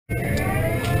Why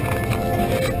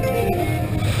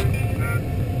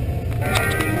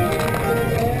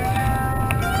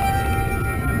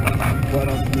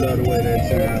don't you love the way that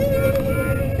sounds?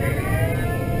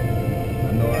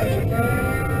 I know I do.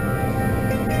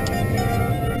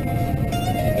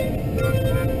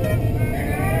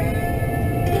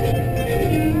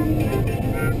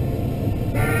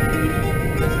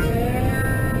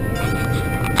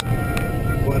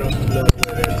 Why don't you love the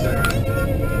way that sounds?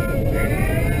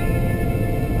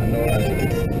 I know I do.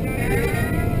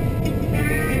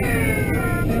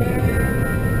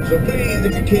 So please,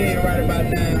 if you can, right about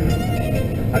now,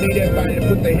 I need everybody to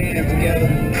put their hands together.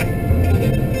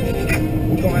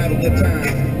 We're gonna have a good time.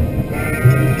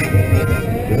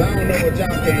 Cause I don't know what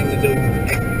y'all came to do.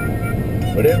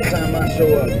 But every time I show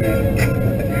up, man,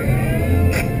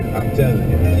 I'm telling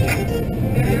you,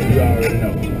 you already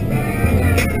know.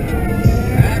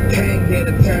 I came here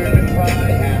to turn the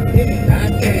party out. I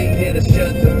came here to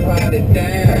shut the party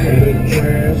down. Talk a little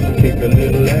trash, kick a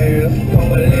little ass,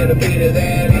 pour a little bit of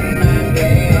that in my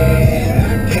glass.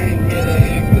 I came here to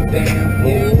act the damn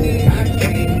fool. I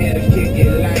came here to kick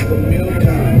it like a mule.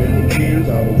 Time in the gears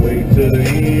all the way to the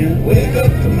end. Wake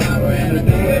up tomorrow and I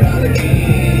do it all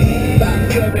again.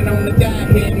 About 7 on the dot,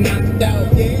 hitting out the door.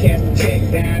 Cash the check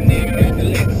down there at the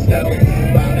liquor store.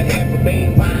 Bought a half a bean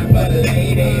pie for the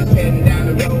ladies. Heading down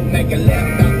the road, make a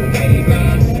left off the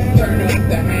pavement. Turn up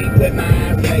the Hank with my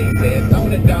eyes blazing. On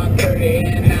the dark 30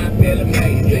 and I feel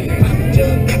amazing. Pop the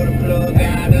jug, pull the plug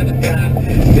out of the top.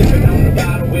 Sipping on the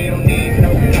bottle, we don't need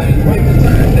no pipe.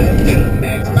 Turned up to the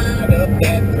max, fired up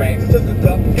that crack. Took a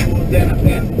couple fools, then I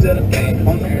passed it to the back.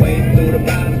 On the way through the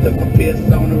bottom, took a piss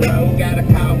on the road. Got a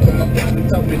call from my brother,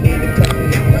 told me need to come.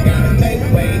 I gotta make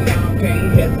way, now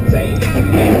can't hesitate.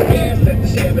 Gas at the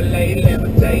Chevrolet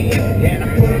levitate. And I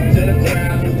put him to the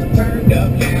ground. Turned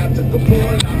up now, took a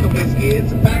pull off the whiskey.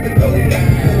 It's about to go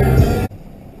down.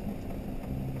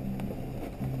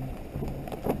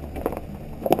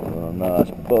 A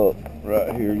nice buck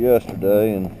right here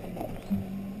yesterday, and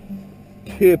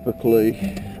typically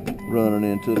running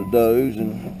into the does and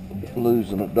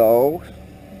losing the dogs.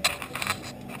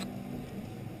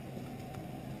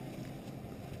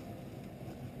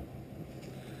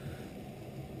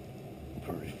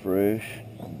 Pretty fresh.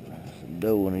 Some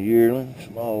doe and a yearling,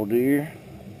 small deer.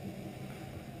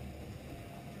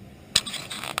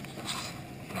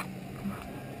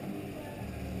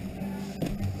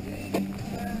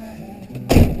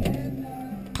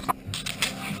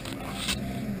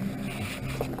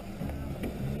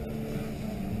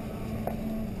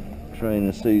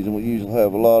 Training season, we usually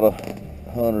have a lot of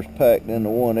hunters packed into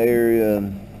one area,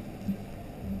 and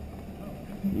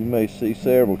you may see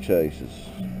several chases.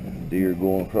 Deer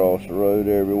going across the road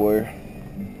everywhere.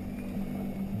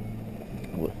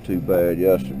 Wasn't too bad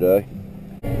yesterday.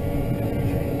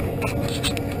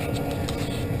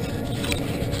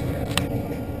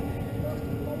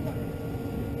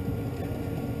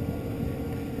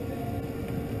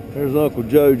 There's Uncle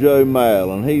JoJo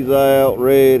Mallon. He's out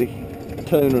ready,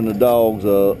 tuning the dogs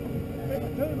up.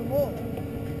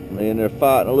 And they're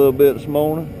fighting a little bit this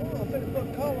morning. I think put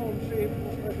a collar on to see if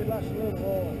it likes a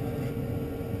little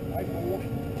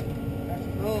that's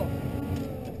enough.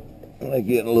 They're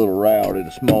getting a little rowdy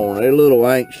this morning. They're a little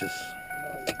anxious.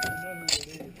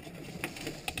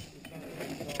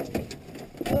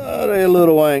 Oh, they're a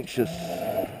little anxious.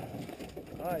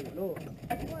 Hey, look.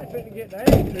 I ain't finna get the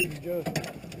attitude adjusted.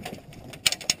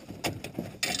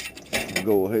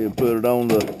 Go ahead and put it on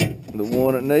the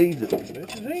one that needs it.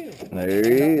 This is him. There he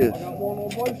is. I got one on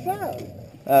both sides.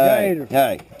 Hey, Gator.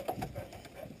 hey.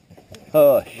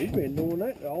 Hush. He's been doing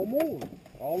that all morning,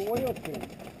 all the way up to him.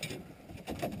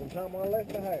 From the time I left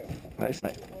the house.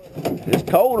 It's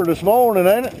colder this morning,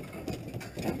 ain't it?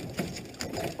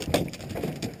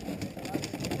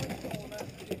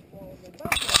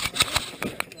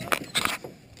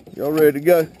 Y'all ready to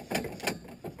go?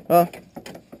 Huh?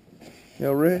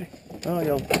 Y'all ready? Oh,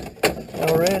 y'all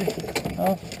ready?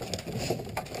 Huh?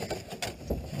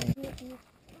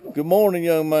 Good morning,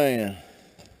 young man.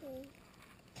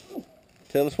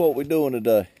 Tell us what we're doing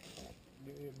today.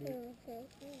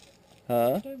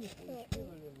 Huh?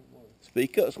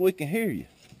 Speak up so we can hear you.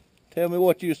 Tell me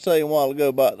what you were saying a while ago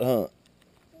about the hunt.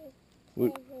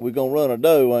 We're going to run a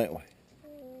doe, ain't we?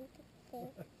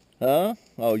 Huh?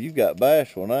 Oh, you got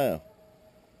bashful now.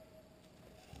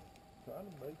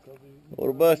 What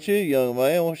about you, young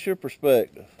man? What's your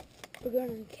perspective? We're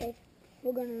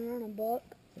gonna run a buck.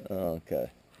 Okay.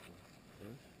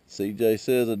 CJ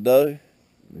says a doe.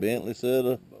 Bentley said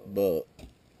a buck.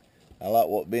 I like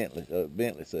what Bentley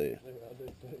said.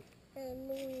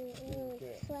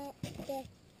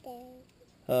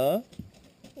 Huh?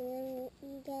 You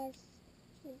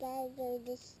guys go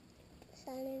this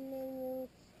sun and then you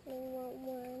won't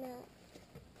run up.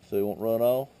 So you won't run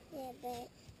off? Yeah, but.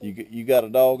 You got a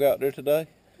dog out there today?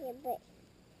 Yeah, but.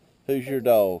 Who's your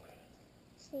dog?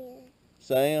 Sam.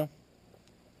 Sam?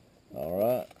 All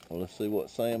right. Well, let's see what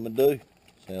Sam would do.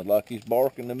 Sounds like he's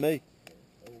barking to me.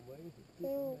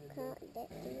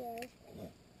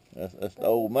 That's the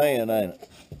old man, ain't it?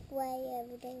 Way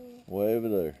over there. Way over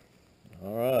there.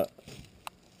 All right.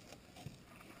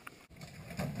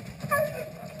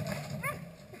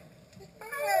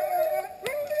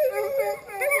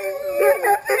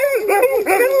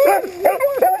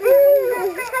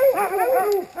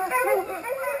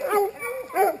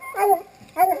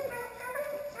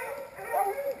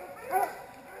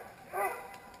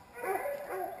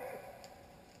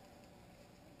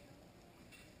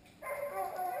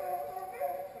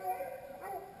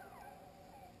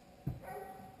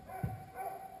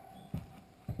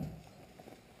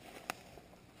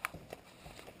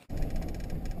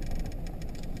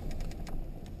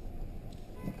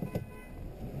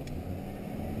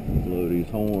 Blow these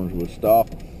horns will stop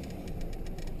them.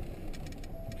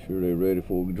 Sure they're ready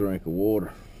for a drink of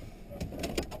water.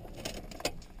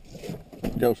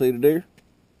 Did y'all see the deer?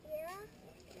 Yeah.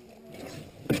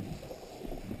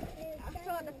 I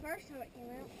saw it the first time it came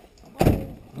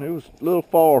out. It was a little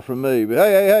far from me, but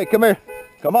hey, come here.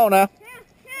 Come on now.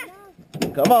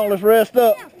 Come on, let's rest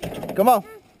up. Come on.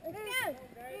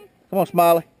 Come on,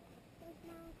 Smiley.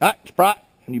 All right, Sprite.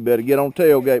 You better get on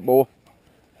tailgate, boy.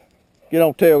 Get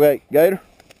on tailgate, Gator.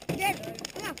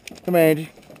 Come here, Angie.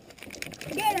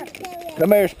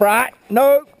 Come here, Sprite.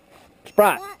 No.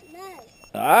 Sprite.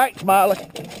 All right, Smiley.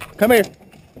 Come here.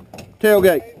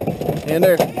 Tailgate. In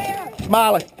there.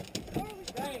 Smiley.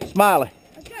 Smiley.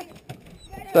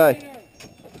 Stay.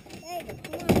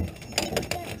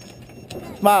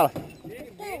 Smiley.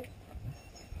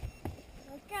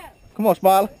 Come on,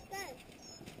 Smiley.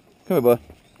 Come here, bud.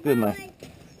 Good man.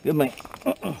 Good man.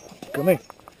 Come here.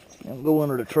 Don't go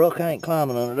under the truck. I ain't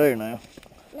climbing under there now.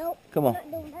 Nope. Come on. Not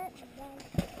doing that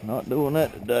today. Not doing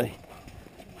that today.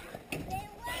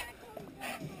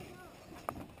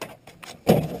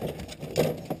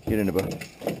 Get in there, bud.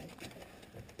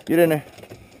 Get in there.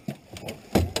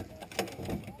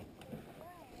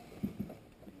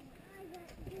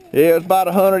 Yeah, it's about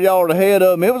 100 yards ahead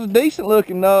of me. It was a decent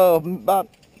looking, about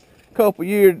a couple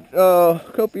years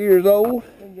old.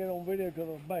 Didn't get on video because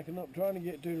I was backing up trying to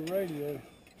get to the radio.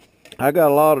 I got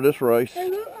a lot of this race.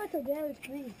 It looked like a doe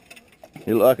to me.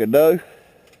 You look like a doe?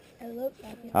 It looked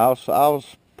like it. I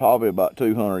was probably about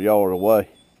 200 yards away.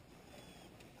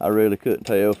 I really couldn't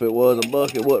tell. If it was a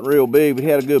buck, it wasn't real big, but he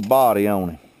had a good body on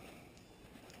him.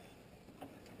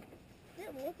 It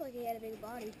didn't look like he had a big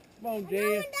body. Come on,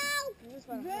 Jess.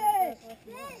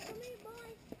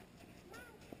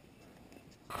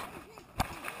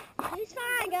 He's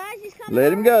fine, guys. He's coming.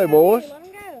 Let him go, boys. Let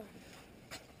him go.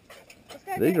 Let's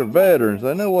go These get are him. veterans.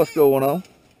 They know what's going on.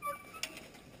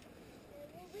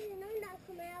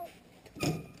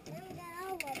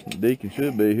 Deacon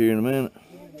should be here in a minute.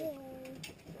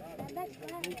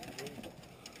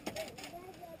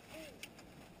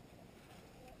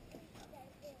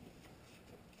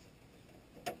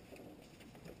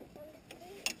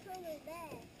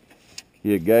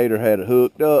 Yeah, Gator had it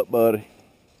hooked up, buddy.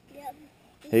 Yep.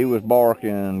 He was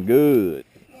barking good.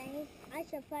 I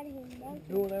should find him barking.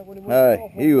 Doing that when he went Hey,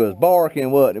 off. he was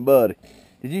barking, wasn't he, buddy?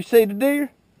 Did you see the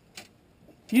deer?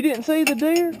 You didn't see the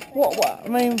deer? What? I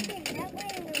mean,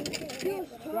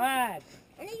 Right.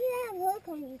 I think you have a hook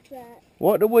on your trap.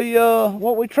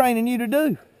 what we training you to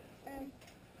do?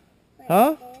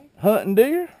 Huh? Hunting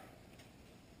deer?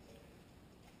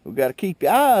 We got to keep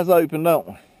your eyes open, don't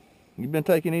we? You been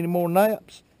taking any more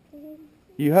naps? Mm-hmm.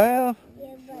 You have?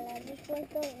 Yeah, but I just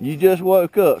woke up. You just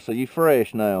woke up, so you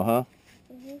fresh now, huh?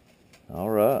 Mm-hmm. All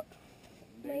right.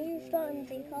 But you're starting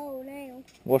to be cold now.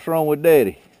 What's wrong with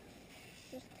Daddy?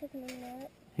 Just taking a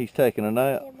nap. He's taking a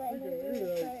nap. Yeah, but his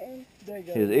ears hurting. There you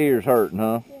go. His ears hurting,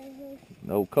 huh? Mm-hmm.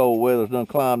 The old cold weather's done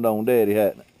climbed on Daddy,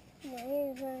 hasn't it? My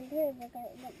ears hurting too. If I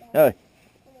can't get Hey,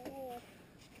 my ears.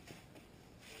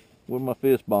 where's my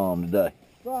fist bomb today?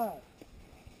 Right.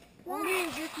 What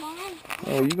is this, Mom?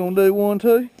 Oh, you gonna do one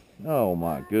too? Oh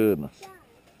my goodness.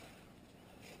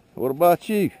 What about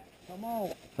you? Come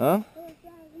on. Huh?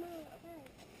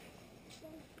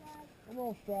 Come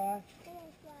on, Stride.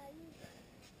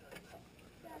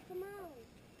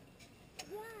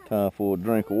 Time for a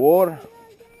drink of water.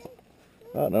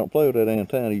 All right, don't play with that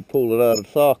antenna. You pull it out of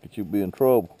the socket, you'll be in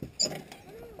trouble.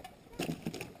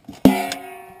 I'm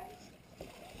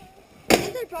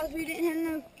surprised we didn't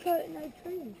have no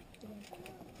trees.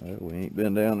 Well, we ain't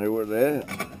been down there where they at.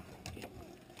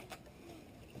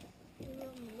 We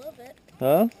will in a little bit.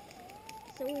 Huh?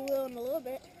 So we will in a little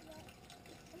bit.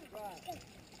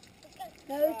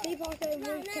 No, Steve also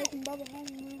was taking Bubba home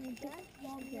and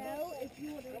no, if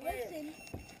you would have listened,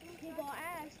 people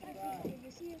asked if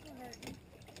the seeds were hurting.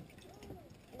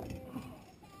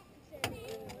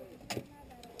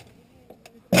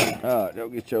 All right, go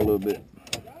get you a little bit.